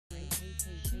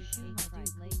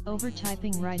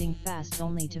Overtyping, writing fast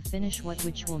only to finish what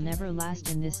which will never last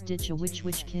in this ditch. A which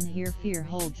can hear fear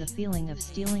holds a feeling of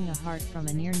stealing a heart from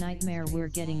a near nightmare. We're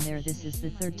getting there. This is the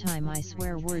third time I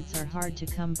swear words are hard to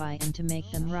come by, and to make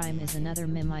them rhyme is another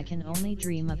meme I can only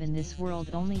dream of. In this world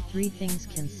only three things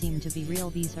can seem to be real.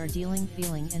 These are dealing,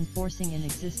 feeling and forcing an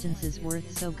existence's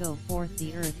worth. So go forth,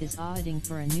 the earth is auditing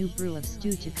for a new brew of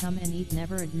stew to come and eat.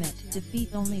 Never admit defeat,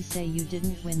 only say you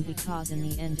didn't win, because in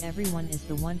the end everyone is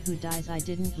the one who dies. I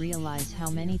didn't realize how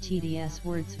many TDS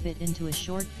words fit into a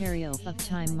short period of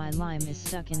time. My lime is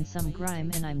stuck in some grime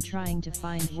and I'm trying to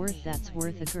find worth that's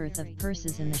worth a girth of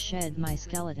purses in the shed. My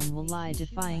skeleton will lie,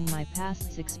 defying my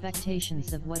past's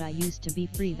expectations of what I used to be.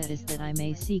 Free, that is, that I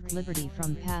may seek liberty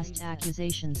from past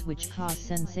accusations which cause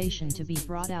sensation to be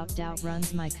brought out. Doubt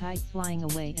runs my kite flying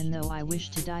away, and though I wish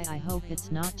to die I hope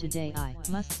it's not today. I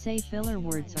must say filler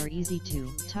words are easy to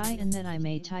tie, and that I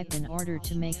may type in order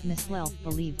to make Miss Lelf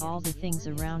believe all the things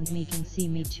around me can see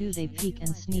me too. They peek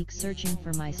and sneak searching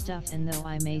for my stuff, and though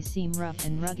I may seem rough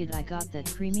and rugged I got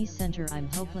that creamy center. I'm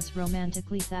hopeless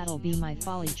romantically, that'll be my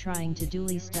folly, trying to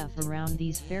duly stuff around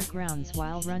these fairgrounds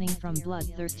while running from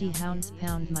bloodthirsty hounds.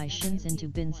 Pound my shins into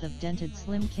bins of dented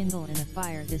slim, kindle in a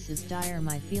fire. This is dire,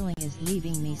 my feeling is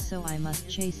leaving me, so I must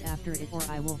chase after it or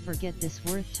I will forget this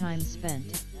worth time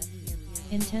spent.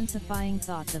 Intensifying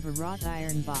thoughts of a wrought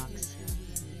iron box.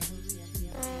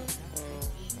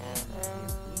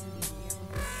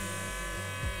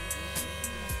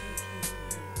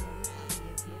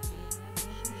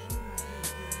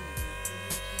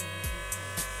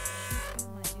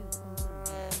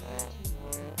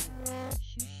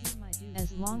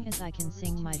 As long as I can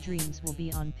sing, my dreams will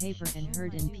be on paper and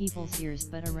heard in people's ears,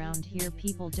 but around here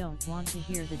people don't want to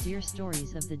hear the dear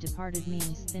stories of the departed.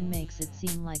 Means thin makes it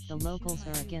seem like the locals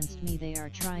are against me. They are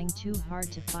trying too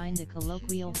hard to find a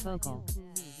colloquial focal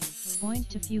point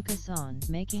to focus on,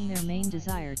 making their main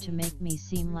desire to make me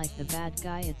seem like the bad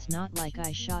guy. It's not like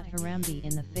I shot Harambe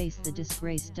in the face, the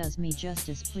disgrace does me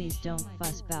justice. Please don't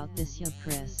fuss about this, yo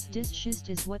Chris. Distrust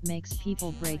is what makes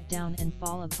people break down and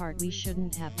fall apart. We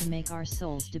shouldn't have to make our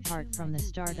souls depart from the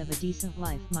start of a decent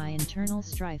life. My internal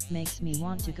strife makes me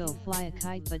want to go fly a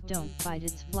kite, but don't fight,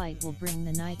 its flight will bring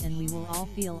the night and we will all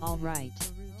feel alright.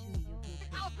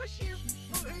 I'll push you,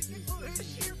 push you, I'll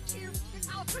push you,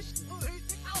 I'll push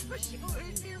you,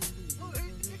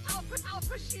 I'll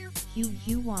push you.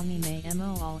 You wami me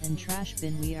mo all in trash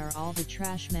bin. We are all the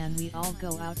trash man. We all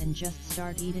go out and just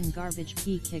start eating garbage.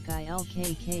 P kick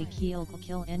ilkk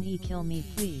kill ne kill me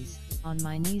please. On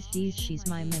my knees D's, she's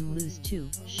my mim, lose two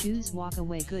shoes, walk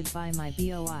away, goodbye my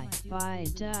boi. Bye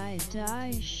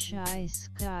die shy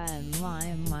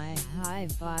skyline my high.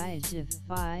 Bye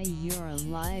defy your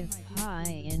life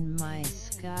high in my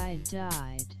sky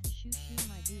died. Shushu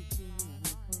my do kulu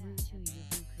koru to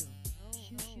yahuku.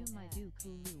 Shushu my do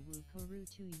kulu koru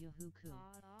to yahuku.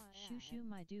 Shushu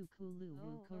my do kulu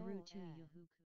koru to yahuku.